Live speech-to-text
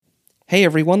Hey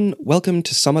everyone, welcome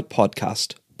to Summit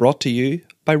Podcast, brought to you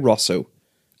by Rosso.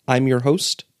 I'm your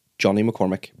host, Johnny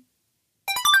McCormick.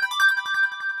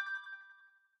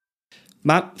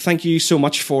 Matt, thank you so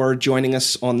much for joining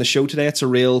us on the show today. It's a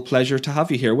real pleasure to have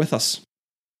you here with us.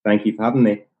 Thank you for having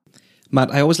me.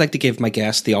 Matt, I always like to give my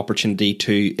guests the opportunity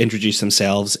to introduce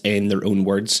themselves in their own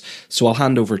words, so I'll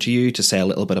hand over to you to say a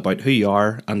little bit about who you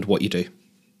are and what you do.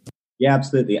 Yeah,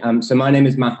 absolutely. So my name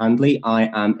is Matt Handley.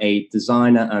 I am a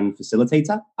designer and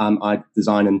facilitator. I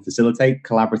design and facilitate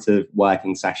collaborative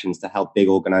working sessions to help big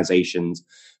organizations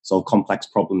solve complex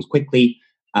problems quickly,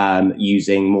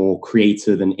 using more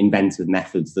creative and inventive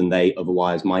methods than they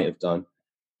otherwise might have done.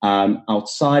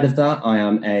 Outside of that, I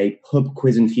am a pub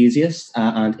quiz enthusiast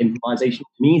and improvisation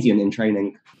comedian in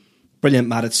training. Brilliant,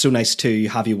 Matt. It's so nice to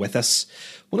have you with us.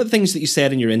 One of the things that you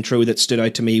said in your intro that stood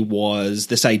out to me was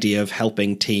this idea of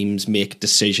helping teams make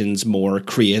decisions more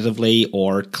creatively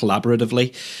or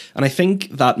collaboratively. And I think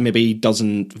that maybe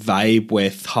doesn't vibe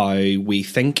with how we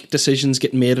think decisions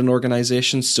get made in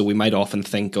organizations. So we might often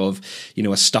think of,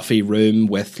 a stuffy room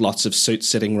with lots of suits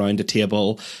sitting around a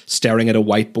table, staring at a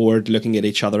whiteboard, looking at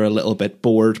each other a little bit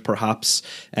bored, perhaps,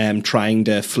 trying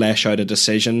to flesh out a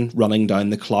decision, running down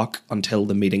the clock until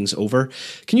the meeting's over.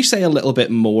 Can you say a little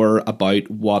bit more about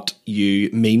what you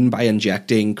mean by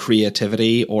injecting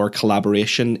creativity or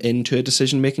collaboration into a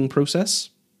decision-making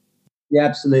process? Yeah,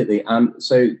 absolutely.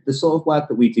 So the sort of work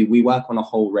that we do, we work on a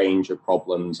whole range of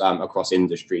problems across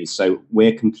industries. So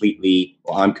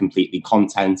I'm completely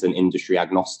content and industry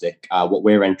agnostic. What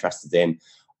we're interested in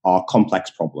are complex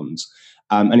problems.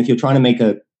 And if you're trying to make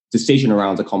a decision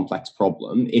around a complex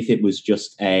problem, if it was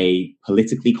just a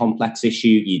politically complex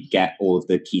issue, you'd get all of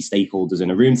the key stakeholders in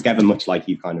a room together, much like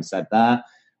you kind of said there.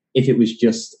 If it was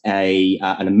just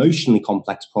an emotionally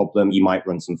complex problem, you might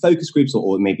run some focus groups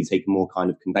or maybe take a more kind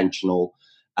of conventional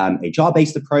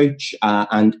HR-based approach.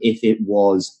 And if it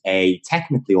was a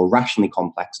technically or rationally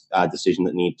complex decision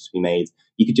that needed to be made,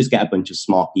 you could just get a bunch of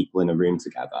smart people in a room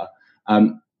together.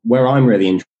 Where I'm really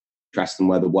interested and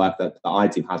where the work that I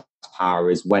do has power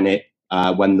is when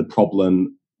the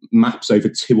problem maps over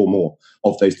two or more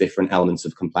of those different elements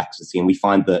of complexity. And we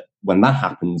find that when that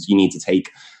happens, you need to take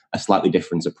a slightly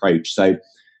different approach. So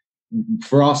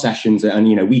for our sessions,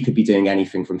 and we could be doing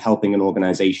anything from helping an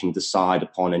organization decide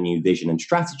upon a new vision and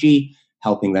strategy,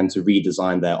 helping them to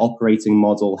redesign their operating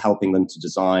model, helping them to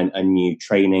design a new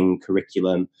training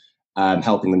curriculum,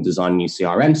 helping them design a new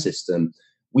CRM system.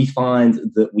 We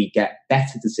find that we get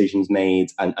better decisions made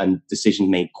and decisions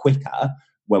made quicker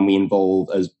when we involve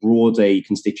as broad a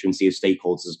constituency of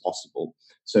stakeholders as possible.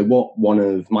 So what one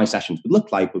of my sessions would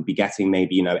look like would be getting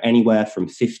maybe, anywhere from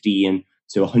 15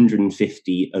 to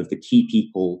 150 of the key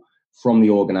people from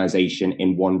the organization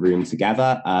in one room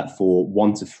together for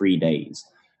 1 to 3 days.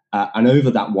 And over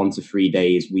that 1 to 3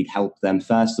 days, we'd help them,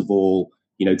 first of all,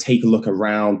 take a look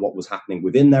around what was happening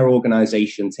within their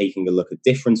organization, taking a look at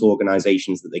different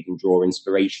organizations that they can draw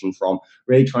inspiration from,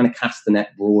 really trying to cast the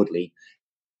net broadly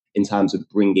in terms of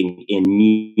bringing in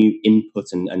new input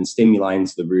and stimuli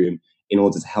into the room in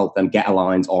order to help them get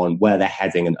aligned on where they're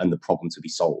heading and the problem to be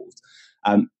solved.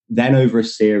 Then over a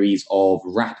series of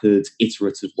rapid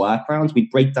iterative workarounds, we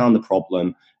break down the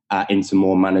problem into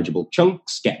more manageable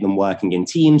chunks, get them working in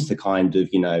teams to kind of,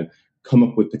 come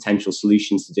up with potential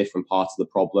solutions to different parts of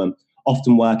the problem,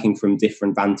 often working from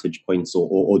different vantage points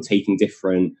or taking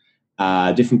different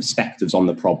perspectives on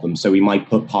the problem. So we might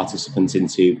put participants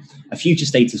into a future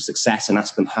state of success and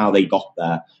ask them how they got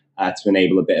there to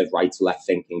enable a bit of right to left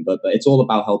thinking. But it's all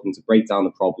about helping to break down the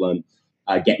problem,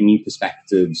 get new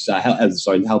perspectives,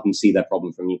 help them see their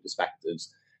problem from new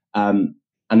perspectives. And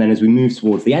then as we move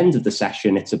towards the end of the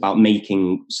session, it's about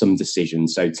making some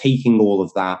decisions. So taking all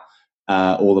of that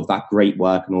great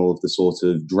work and all of the sort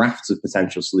of drafts of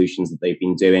potential solutions that they've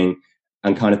been doing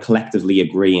and kind of collectively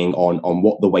agreeing on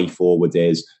what the way forward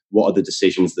is, what are the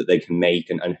decisions that they can make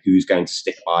and who's going to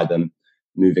stick by them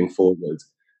moving forward.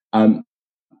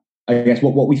 I guess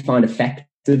what we find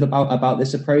effective about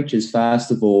this approach is,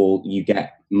 first of all, you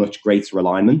get much greater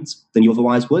alignment than you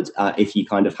otherwise would if you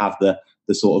kind of have the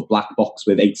sort of black box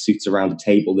with 8 suits around a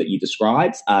table that you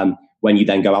described. When you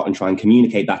then go out and try and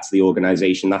communicate that to the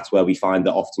organization, that's where we find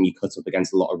that often you cut up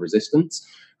against a lot of resistance.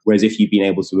 Whereas if you've been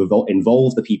able to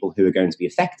involve the people who are going to be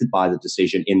affected by the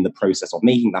decision in the process of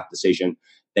making that decision,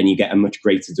 then you get a much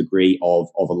greater degree of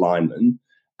alignment.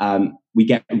 We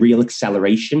get real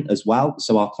acceleration as well.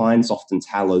 So our clients often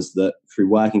tell us that through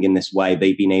working in this way,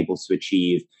 they've been able to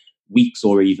achieve weeks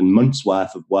or even months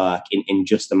worth of work in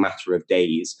just a matter of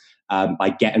days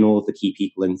by getting all of the key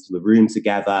people into the room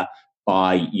together,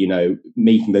 by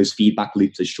making those feedback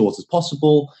loops as short as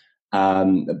possible,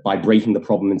 By breaking the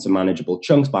problem into manageable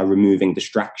chunks, by removing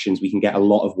distractions, we can get a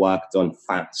lot of work done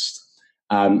fast.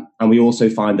 And we also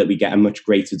find that we get a much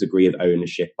greater degree of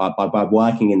ownership. By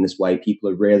working in this way, people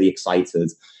are really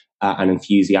excited and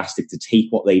enthusiastic to take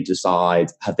what they decide,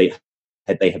 they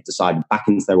have decided, back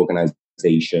into their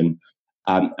organization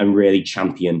and really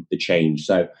champion the change.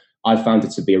 So I found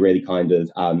it to be a really kind of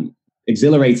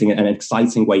exhilarating and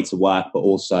exciting way to work, but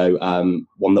also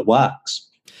one that works.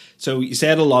 So you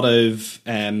said a lot of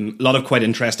quite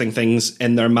interesting things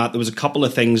in there, Matt. There was a couple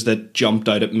of things that jumped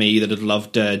out at me that I'd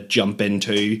love to jump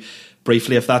into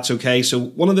briefly, if that's okay. So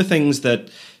one of the things that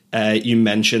you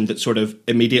mentioned that sort of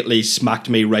immediately smacked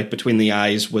me right between the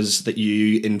eyes was that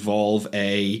you involve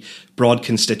a broad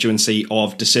constituency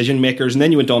of decision makers, and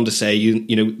then you went on to say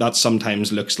you know that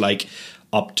sometimes looks like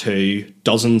up to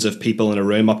dozens of people in a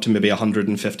room, up to maybe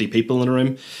 150 people in a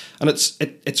room. And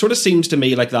it sort of seems to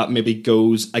me like that maybe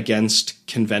goes against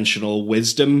conventional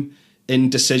wisdom in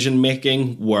decision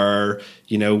making, where,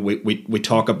 you know, we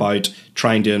talk about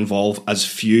trying to involve as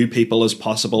few people as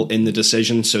possible in the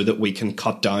decision so that we can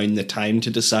cut down the time to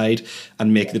decide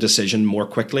and make the decision more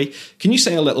quickly. Can you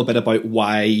say a little bit about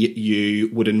why you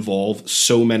would involve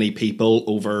so many people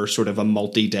over sort of a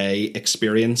multi-day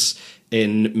experience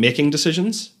in making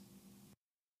decisions?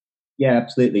 Yeah,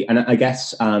 absolutely. And I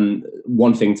guess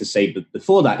one thing to say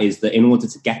before that is that in order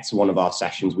to get to one of our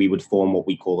sessions, we would form what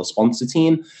we call a sponsor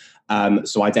team.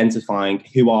 So identifying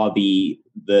who are the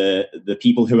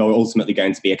people who are ultimately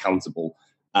going to be accountable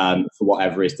for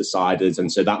whatever is decided.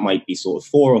 And so that might be sort of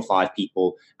 4 or 5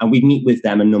 people. And we'd meet with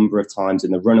them a number of times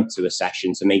in the run up to a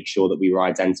session to make sure that we were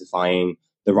identifying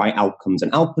the right outcomes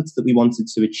and outputs that we wanted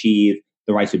to achieve,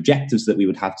 the right objectives that we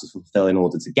would have to fulfill in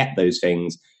order to get those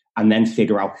things, and then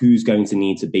figure out who's going to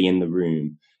need to be in the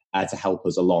room to help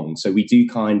us along. So we do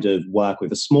kind of work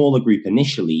with a smaller group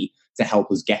initially to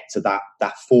help us get to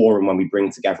that forum when we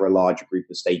bring together a larger group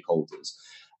of stakeholders.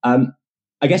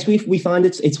 I guess we find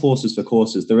it's horses for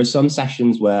courses. There are some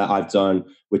sessions where I've done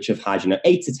which have had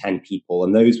 8 to 10 people,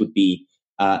 and those would be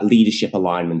leadership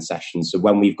alignment sessions. So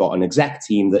when we've got an exec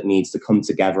team that needs to come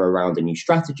together around a new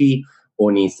strategy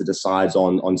or needs to decide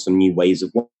on some new ways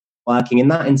of working, in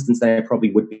that instance, then it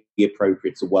probably would be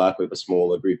appropriate to work with a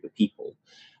smaller group of people.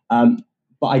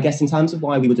 But I guess in terms of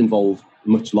why we would involve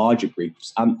much larger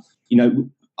groups,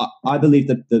 I believe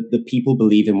that the people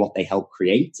believe in what they help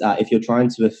create. If you're trying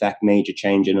to affect major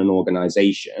change in an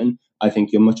organization, I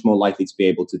think you're much more likely to be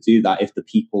able to do that if the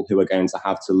people who are going to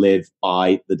have to live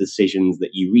by the decisions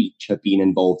that you reach have been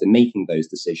involved in making those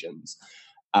decisions.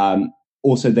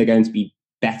 Also, they're going to be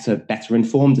better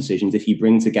informed decisions if you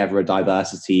bring together a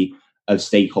diversity of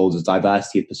stakeholders,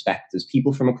 diversity of perspectives,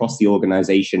 people from across the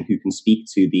organization who can speak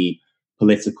to the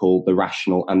political, the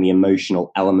rational, and the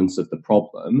emotional elements of the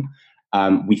problem.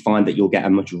 We find that you'll get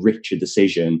a much richer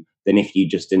decision than if you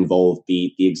just involve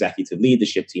the executive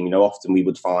leadership team. Often we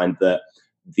would find that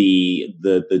the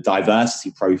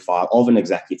diversity profile of an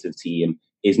executive team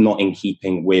is not in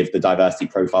keeping with the diversity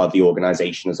profile of the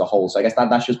organization as a whole. So I guess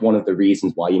that's just one of the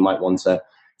reasons why you might want to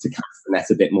cast the net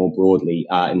a bit more broadly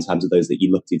in terms of those that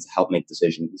you look to help make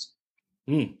decisions.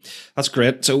 That's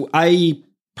great. So I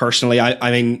personally,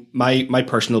 I mean, my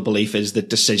personal belief is that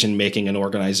decision making in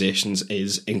organizations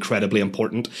is incredibly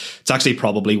important. It's actually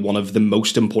probably one of the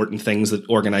most important things that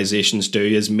organizations do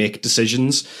is make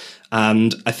decisions.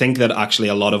 And I think that actually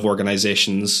a lot of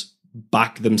organizations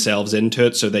back themselves into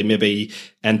it. So they maybe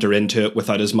enter into it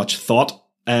without as much thought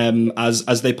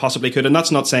as they possibly could. And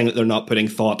that's not saying that they're not putting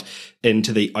thought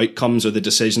into the outcomes or the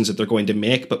decisions that they're going to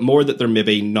make, but more that they're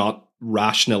maybe not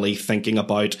rationally thinking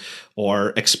about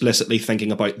or explicitly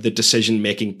thinking about the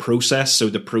decision-making process. So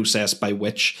the process by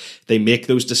which they make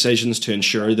those decisions to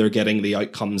ensure they're getting the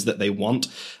outcomes that they want.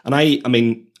 And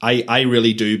I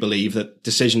really do believe that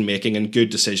decision-making and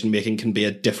good decision-making can be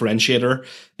a differentiator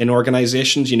in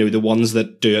organizations. The ones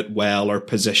that do it well are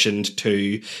positioned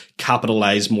to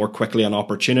capitalize more quickly on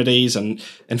opportunities. And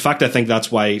in fact, I think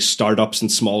that's why startups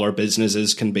and smaller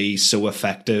businesses can be so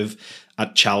effective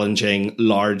at challenging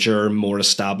larger, more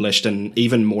established, and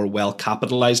even more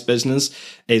well-capitalized business,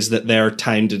 is that their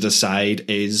time to decide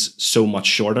is so much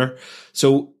shorter.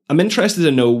 So I'm interested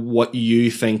to know what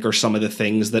you think are some of the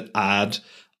things that add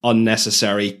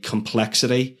unnecessary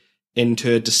complexity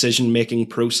into a decision-making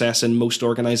process in most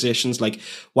organizations. Like,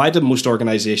 why do most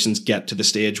organizations get to the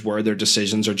stage where their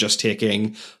decisions are just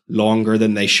taking longer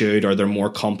than they should, or they're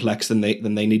more complex than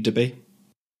they need to be?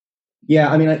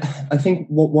 Yeah, I think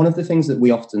one of the things that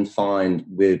we often find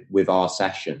with our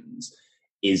sessions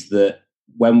is that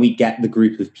when we get the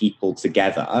group of people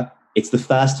together, it's the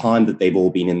first time that they've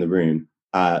all been in the room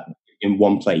in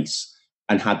one place.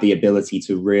 and had the ability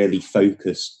to really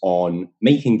focus on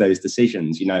making those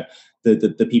decisions.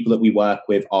 The people that we work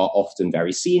with are often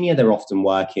very senior. They're often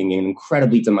working in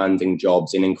incredibly demanding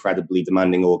jobs in incredibly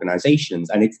demanding organizations.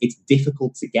 And it's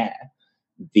difficult to get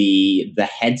the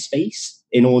headspace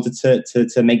in order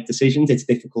to make decisions. It's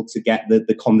difficult to get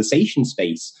the conversation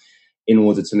space in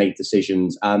order to make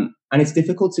decisions. And it's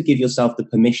difficult to give yourself the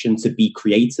permission to be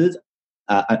creative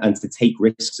and to take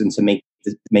risks and to make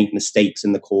mistakes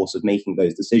in the course of making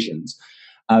those decisions.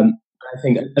 I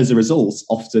think as a result,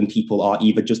 often people are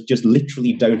either just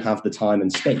literally don't have the time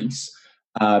and space,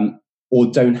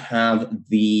 or don't have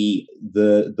the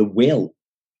will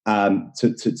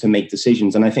to make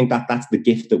decisions. And I think that's the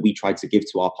gift that we try to give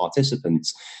to our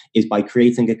participants, is by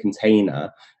creating a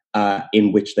container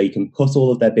in which they can put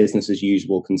all of their business as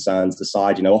usual concerns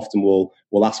aside. Often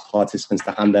we'll ask participants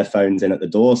to hand their phones in at the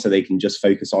door so they can just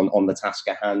focus on the task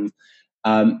at hand.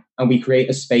 And we create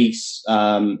a space,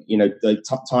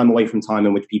 the time away from time,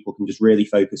 in which people can just really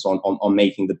focus on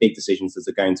making the big decisions that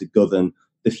are going to govern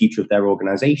the future of their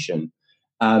organization.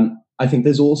 I think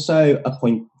there's also a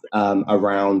point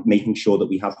around making sure that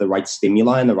we have the right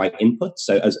stimuli and the right input.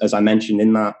 So as I mentioned,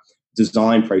 in that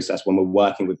design process, when we're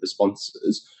working with the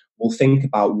sponsors, we'll think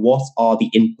about what are the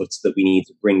inputs that we need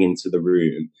to bring into the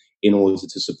room in order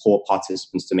to support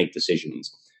participants to make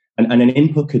decisions. And an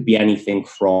input could be anything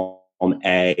from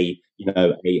a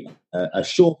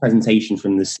short presentation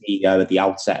from the CEO at the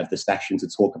outset of the session to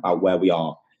talk about where we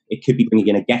are. It could be bringing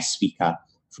in a guest speaker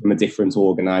from a different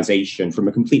organization, from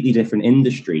a completely different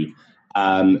industry,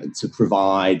 to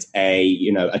provide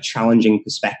a challenging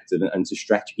perspective and to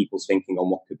stretch people's thinking on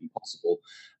what could be possible.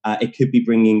 It could be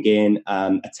bringing in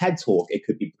a TED talk. It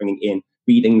could be bringing in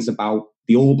readings about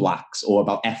the All Blacks or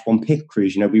about F1 pit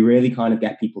crews. We really kind of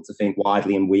get people to think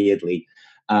widely and weirdly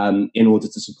in order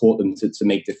to support them to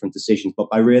make different decisions. But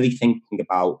by really thinking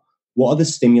about what are the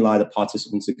stimuli that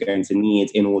participants are going to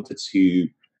need in order to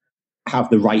have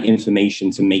the right information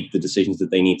to make the decisions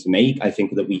that they need to make, I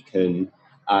think that we can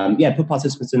put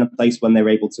participants in a place when they're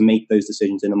able to make those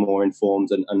decisions in a more informed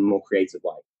and more creative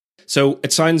way. So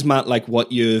it sounds, Matt, like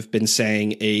what you've been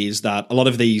saying is that a lot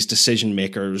of these decision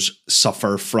makers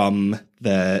suffer from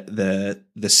the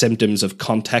symptoms of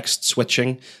context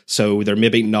switching. So they're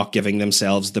maybe not giving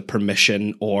themselves the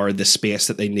permission or the space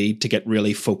that they need to get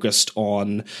really focused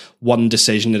on one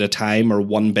decision at a time or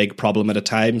one big problem at a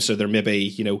time. So they're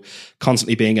maybe,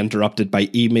 constantly being interrupted by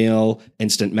email,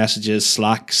 instant messages,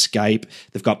 Slack, Skype.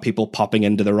 They've got people popping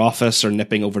into their office or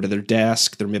nipping over to their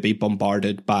desk. They're maybe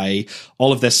bombarded by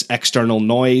all of this external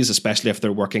noise, especially if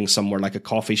they're working somewhere like a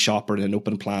coffee shop or in an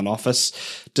open plan office.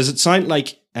 Does it sound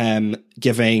like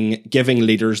giving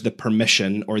leaders the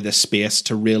permission or the space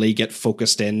to really get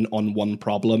focused in on one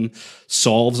problem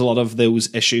solves a lot of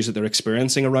those issues that they're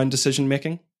experiencing around decision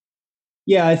making?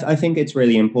 Yeah, I think it's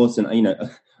really important.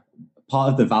 Part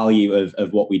of the value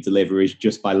of what we deliver is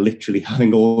just by literally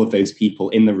having all of those people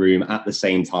in the room at the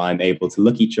same time, able to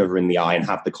look each other in the eye and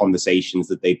have the conversations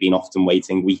that they've been often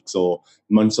waiting weeks or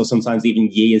months or sometimes even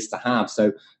years to have.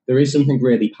 So there is something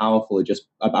really powerful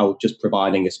about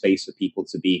providing a space for people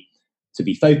to be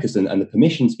focused and the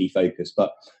permission to be focused.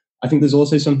 But I think there's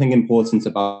also something important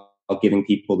about giving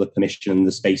people the permission and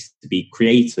the space to be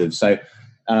creative. So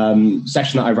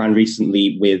session that I ran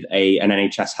recently with an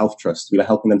NHS health trust, we were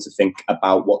helping them to think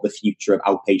about what the future of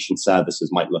outpatient services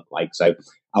might look like. So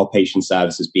outpatient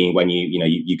services being when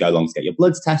you go along to get your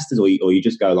bloods tested, or you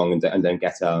just go along and don't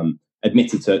get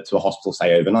admitted to a hospital,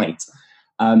 say overnight.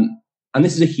 And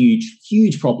this is a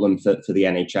huge problem for the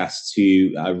NHS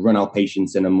to run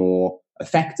outpatients in a more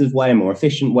effective way, a more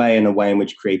efficient way, and a way in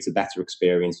which creates a better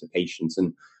experience for patients.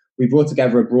 And we brought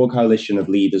together a broad coalition of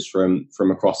leaders from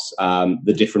across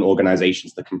the different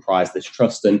organizations that comprise this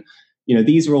trust. And,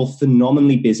 these are all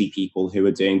phenomenally busy people who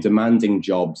are doing demanding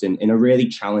jobs in a really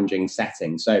challenging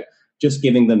setting. So just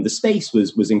giving them the space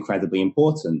was incredibly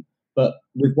important. But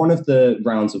with one of the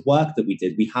rounds of work that we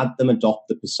did, we had them adopt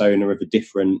the persona of a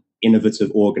different innovative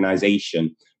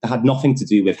organization that had nothing to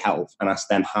do with health and ask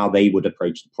them how they would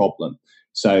approach the problem.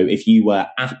 So if you were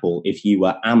Apple, if you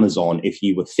were Amazon, if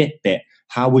you were Fitbit,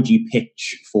 how would you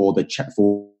pitch for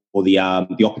the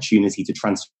opportunity to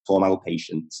transform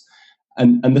outpatients?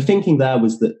 And the thinking there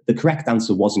was that the correct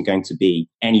answer wasn't going to be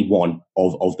any one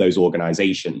of those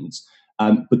organizations.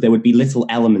 But there would be little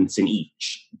elements in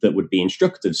each that would be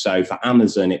instructive. So for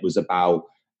Amazon, it was about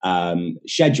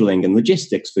scheduling and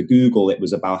logistics. For Google, it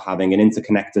was about having an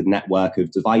interconnected network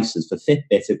of devices. For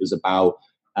Fitbit, it was about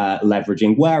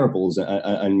leveraging wearables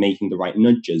and making the right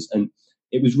nudges. And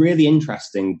it was really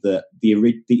interesting that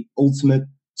the ultimate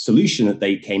solution that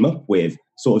they came up with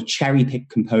sort of cherry pick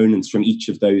components from each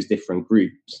of those different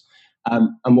groups.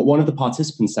 And what one of the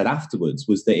participants said afterwards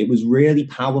was that it was really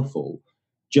powerful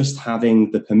just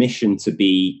having the permission to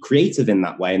be creative in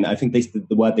that way. And I think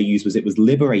the word they used was it was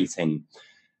liberating.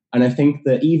 And I think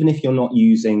that even if you're not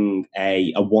using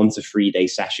a 1 to 3 day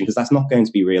session, because that's not going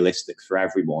to be realistic for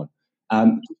everyone,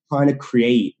 trying to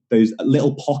create those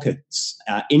little pockets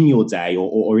in your day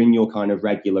or in your kind of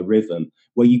regular rhythm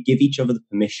where you give each other the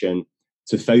permission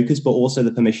to focus, but also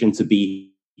the permission to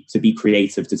be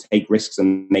creative, to take risks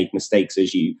and make mistakes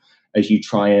as you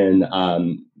try and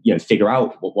figure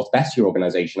out what's best for your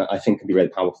organization, I think can be really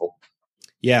powerful.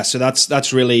 Yeah, so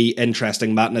that's really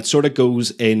interesting, Matt, and it sort of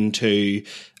goes into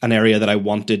an area that I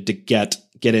wanted to get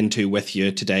into with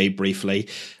you today briefly,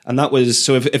 and that was,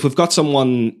 so if we've got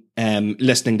someone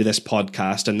listening to this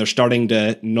podcast and they're starting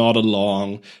to nod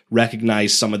along,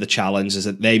 recognize some of the challenges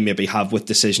that they maybe have with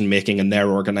decision making in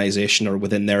their organization or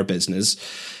within their business,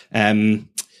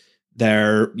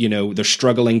 they're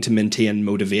struggling to maintain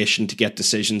motivation to get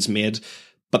decisions made,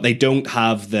 but they don't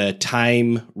have the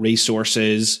time,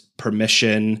 resources,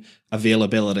 permission,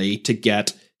 availability to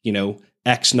get,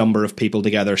 X number of people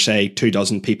together, say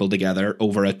 24 people together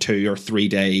over a 2 or 3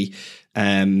 day,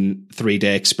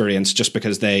 3-day experience, just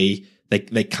because they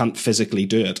can't physically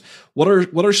do it. What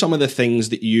are some of the things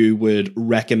that you would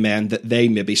recommend that they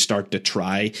maybe start to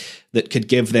try that could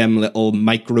give them little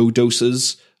micro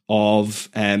doses of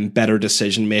better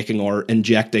decision making, or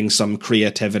injecting some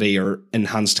creativity or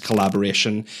enhanced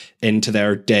collaboration into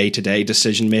their day-to-day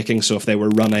decision making? So if they were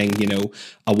running,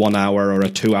 a 1 hour or a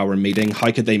 2 hour meeting,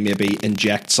 how could they maybe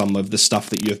inject some of the stuff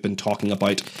that you've been talking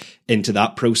about into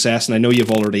that process? And I know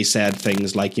you've already said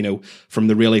things like, from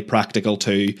the really practical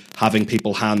to having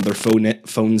people hand their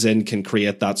phones in can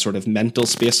create that sort of mental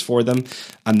space for them.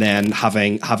 And then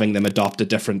having them adopt a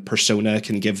different persona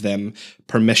can give them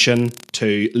permission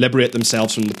to liberate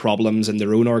themselves from the problems in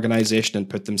their own organization and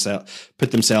put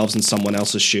themselves in someone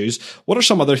else's shoes. What are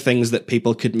some other things that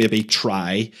people could maybe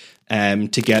try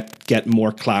to get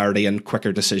more clarity and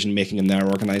quicker decision making in their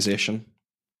organization?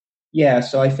 Yeah,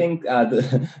 so I think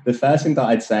the first thing that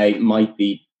I'd say might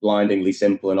be blindingly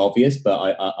simple and obvious,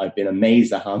 but I've been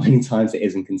amazed at how many times it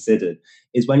isn't considered,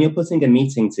 is when you're putting a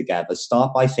meeting together,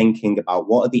 start by thinking about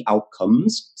what are the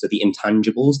outcomes, so the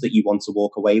intangibles that you want to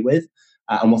walk away with,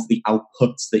 and what's the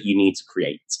outputs that you need to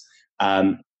create.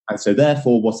 And so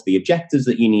therefore, what's the objectives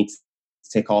that you need to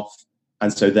tick off?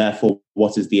 And so therefore,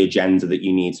 what is the agenda that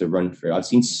you need to run through? I've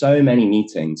seen so many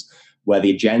meetings where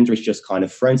the agenda is just kind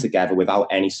of thrown together without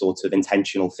any sort of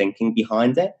intentional thinking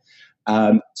behind it.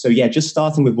 So yeah, just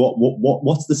starting with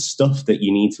what's the stuff that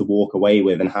you need to walk away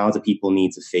with, and how do people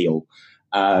need to feel?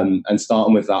 And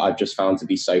starting with that, I've just found to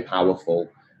be so powerful.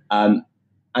 And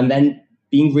then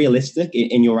being realistic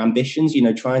in your ambitions,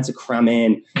 trying to cram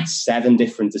in 7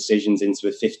 different decisions into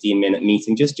a 15-minute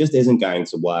meeting just isn't going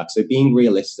to work. So being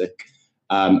realistic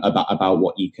about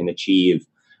what you can achieve,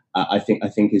 I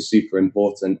think is super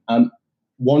important.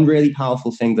 One really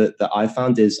powerful thing that I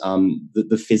found is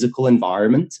the physical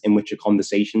environment in which a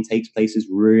conversation takes place is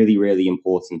really, really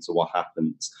important to what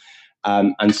happens.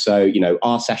 And so,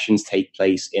 our sessions take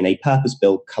place in a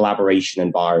purpose-built collaboration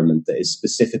environment that is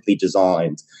specifically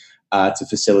designed to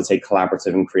facilitate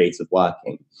collaborative and creative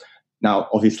working. Now,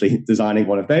 obviously, designing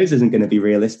one of those isn't going to be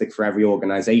realistic for every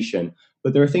organization,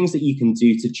 but there are things that you can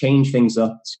do to change things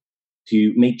up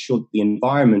to make sure that the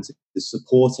environment is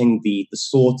supporting the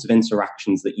sorts of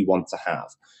interactions that you want to have.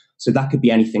 So that could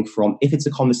be anything from, if it's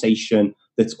a conversation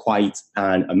that's quite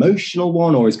an emotional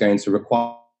one, or is going to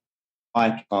require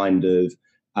kind of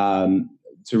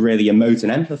to really emote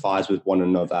and empathize with one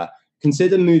another,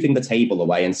 consider moving the table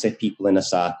away and sit people in a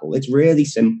circle. It's really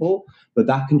simple, but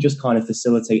that can just kind of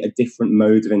facilitate a different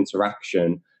mode of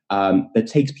interaction that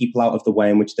takes people out of the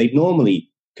way in which they'd normally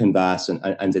converse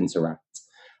and interact.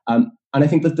 And I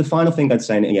think that the final thing I'd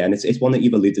say, and again, it's one that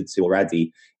you've alluded to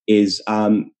already, is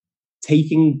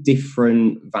taking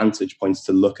different vantage points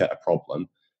to look at a problem.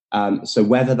 So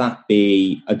whether that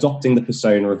be adopting the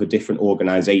persona of a different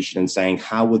organization and saying,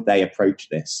 how would they approach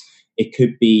this? It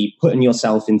could be putting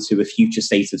yourself into a future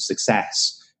state of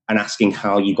success and asking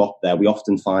how you got there. We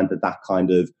often find that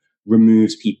kind of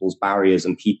removes people's barriers,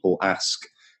 and people ask,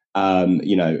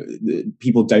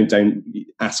 people don't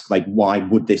ask like, why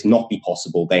would this not be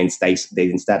possible? They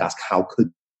instead ask, how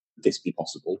could this be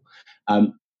possible?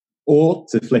 Or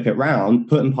to flip it around,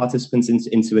 putting participants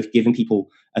into giving people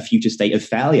a future state of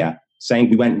failure, saying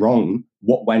we went wrong.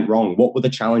 What went wrong? What were the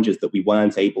challenges that we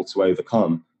weren't able to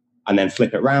overcome? And then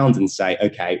flip it around and say,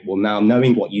 okay, well, now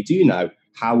knowing what you do know,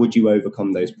 how would you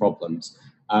overcome those problems?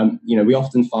 We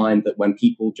often find that when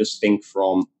people just think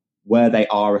from where they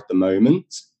are at the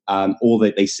moment. All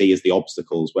that they see is the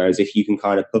obstacles. Whereas if you can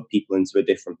kind of put people into a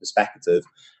different perspective,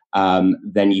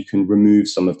 then you can remove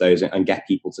some of those and get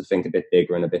people to think a bit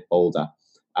bigger and a bit bolder.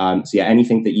 So yeah,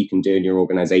 anything that you can do in your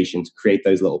organization to create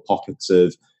those little pockets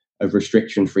of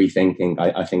restriction-free thinking,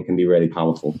 I think can be really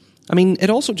powerful. I mean, it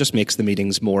also just makes the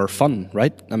meetings more fun,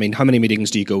 right? I mean, how many meetings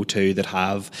do you go to that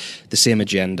have the same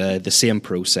agenda, the same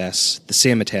process, the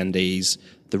same attendees,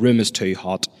 the room is too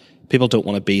hot, people don't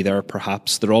want to be there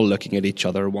perhaps, they're all looking at each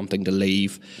other wanting to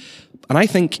leave. And I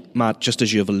think, Matt, just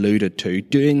as you've alluded to,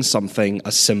 doing something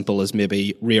as simple as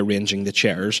maybe rearranging the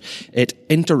chairs, it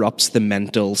interrupts the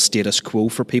mental status quo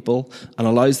for people and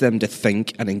allows them to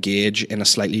think and engage in a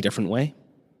slightly different way.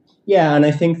 Yeah, and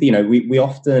I think, we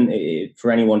often,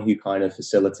 for anyone who kind of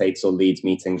facilitates or leads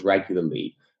meetings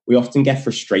regularly, we often get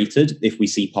frustrated if we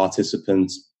see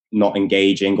participants not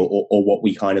engaging or what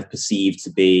we kind of perceive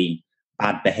to be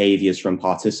bad behaviors from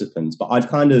participants. But I'd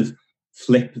kind of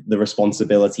flip the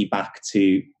responsibility back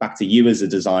to you as a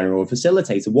designer or a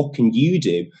facilitator. What can you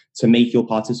do to make your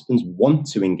participants want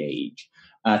to engage,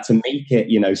 to make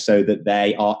it, so that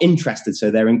they are interested, so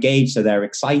they're engaged, so they're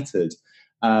excited?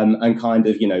 And kind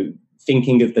of,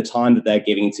 thinking of the time that they're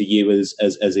giving to you as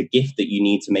a gift that you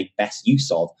need to make best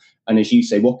use of. And as you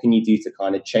say, what can you do to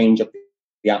kind of change up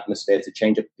the atmosphere, to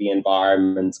change up the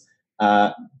environment,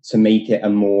 to make it a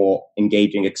more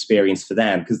engaging experience for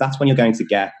them? Because that's when you're going to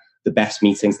get the best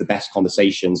meetings, the best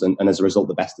conversations, and as a result,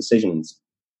 the best decisions.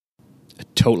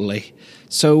 Totally.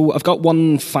 So I've got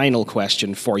one final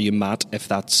question for you, Matt, if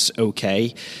that's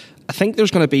okay. I think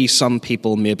there's going to be some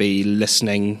people maybe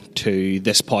listening to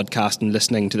this podcast and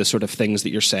listening to the sort of things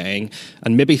that you're saying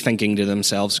and maybe thinking to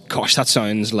themselves, gosh, that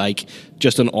sounds like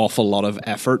just an awful lot of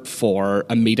effort for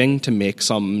a meeting to make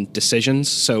some decisions.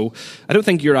 So I don't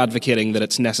think you're advocating that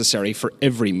it's necessary for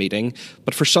every meeting,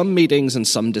 but for some meetings and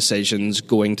some decisions,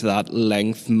 going to that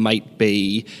length might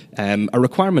be a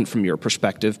requirement from your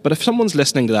perspective. But if someone's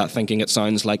listening to that thinking it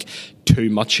sounds like too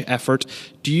much effort,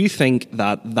 do you think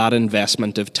that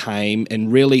investment of time in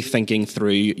really thinking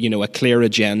through, a clear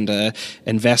agenda,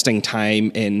 investing time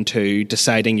into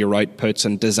deciding your outputs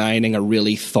and designing a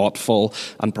really thoughtful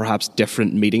and perhaps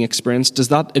different meeting experience, does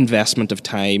that investment of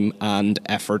time and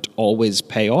effort always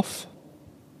pay off?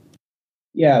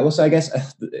 Yeah, well, so I guess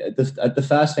the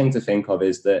first thing to think of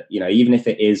is that, even if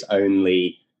it is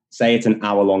only, say it's an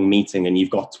hour-long meeting and you've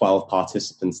got 12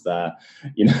 participants there,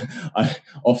 I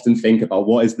often think about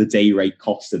what is the day rate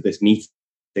cost of this meeting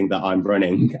that I'm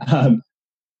running.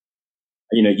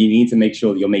 You need to make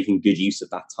sure that you're making good use of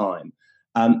that time.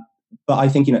 But I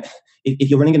think, if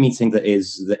you're running a meeting that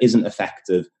isn't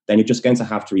effective, then you're just going to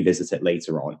have to revisit it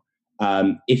later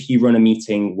on. If you run a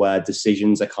meeting where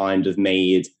decisions are kind of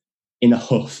made in a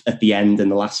huff at the end in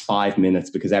the last 5 minutes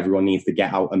because everyone needs to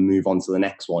get out and move on to the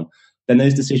next one, then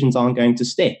those decisions aren't going to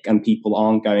stick and people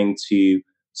aren't going to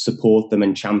support them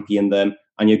and champion them.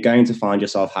 And you're going to find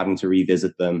yourself having to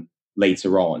revisit them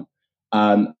later on.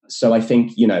 So I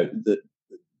think,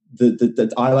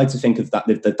 I like to think of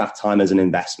that time as an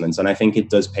investment, and I think it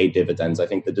does pay dividends. I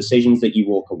think the decisions that you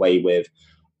walk away with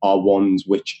are ones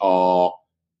which are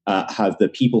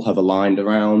that people have aligned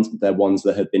around. They're ones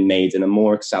that have been made in a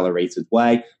more accelerated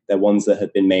way. They're ones that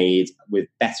have been made with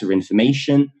better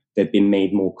information. They've been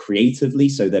made more creatively,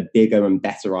 so they're bigger and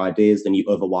better ideas than you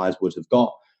otherwise would have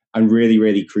got. And really,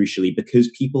 really crucially, because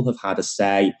people have had a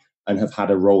say and have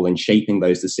had a role in shaping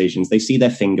those decisions, they see their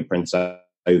fingerprints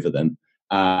over them.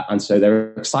 And so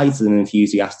they're excited and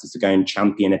enthusiastic to go and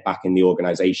champion it back in the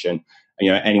organization. And,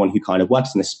 anyone who kind of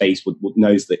works in this space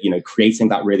knows that, creating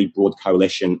that really broad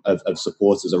coalition of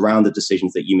supporters around the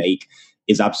decisions that you make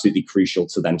is absolutely crucial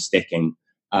to them sticking.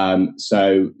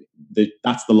 So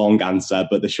that's the long answer,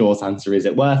 but the short answer, is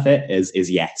it worth it, is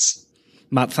yes.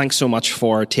 Matt, thanks so much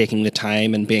for taking the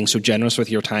time and being so generous with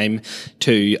your time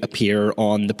to appear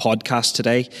on the podcast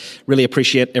today. Really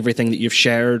appreciate everything that you've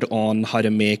shared on how to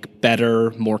make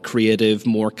better, more creative,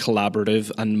 more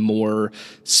collaborative, and more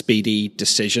speedy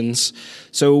decisions.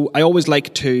 So I always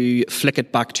like to flick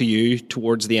it back to you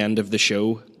towards the end of the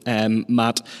show.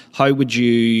 Matt, how would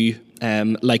you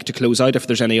like to close out? If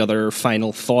there's any other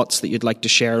final thoughts that you'd like to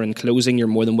share in closing, you're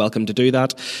more than welcome to do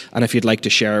that. And if you'd like to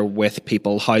share with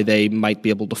people how they might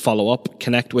be able to follow up,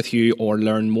 connect with you, or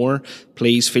learn more,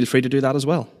 please feel free to do that as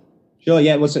well. Sure.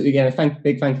 Yeah. Well, so again,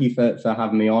 big thank you for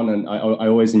having me on, and I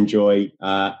always enjoy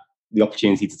the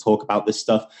opportunity to talk about this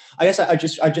stuff. I guess I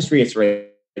just reiterate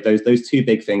those two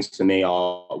big things to me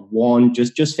are, one,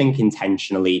 just think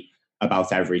intentionally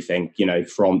about everything.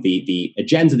 From the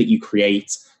agenda that you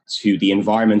create to the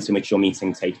environment in which your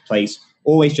meeting takes place.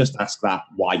 always just ask that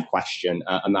why question,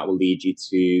 and that will lead you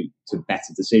to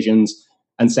better decisions.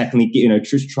 And secondly,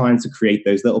 just trying to create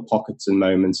those little pockets and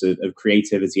moments of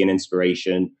creativity and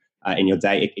inspiration in your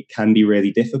day. It can be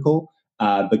really difficult,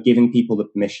 but giving people the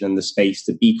permission and the space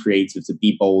to be creative, to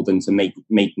be bold, and to make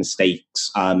mistakes,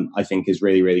 I think is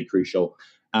really, really crucial.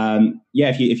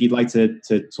 If you'd like to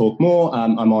talk more,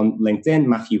 I'm on LinkedIn,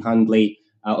 Matthew Handley,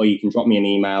 or you can drop me an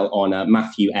email on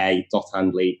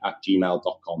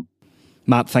matthewa.handley@gmail.com.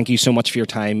 Matt, thank you so much for your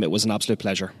time. It was an absolute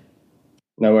pleasure.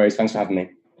 No worries. Thanks for having me.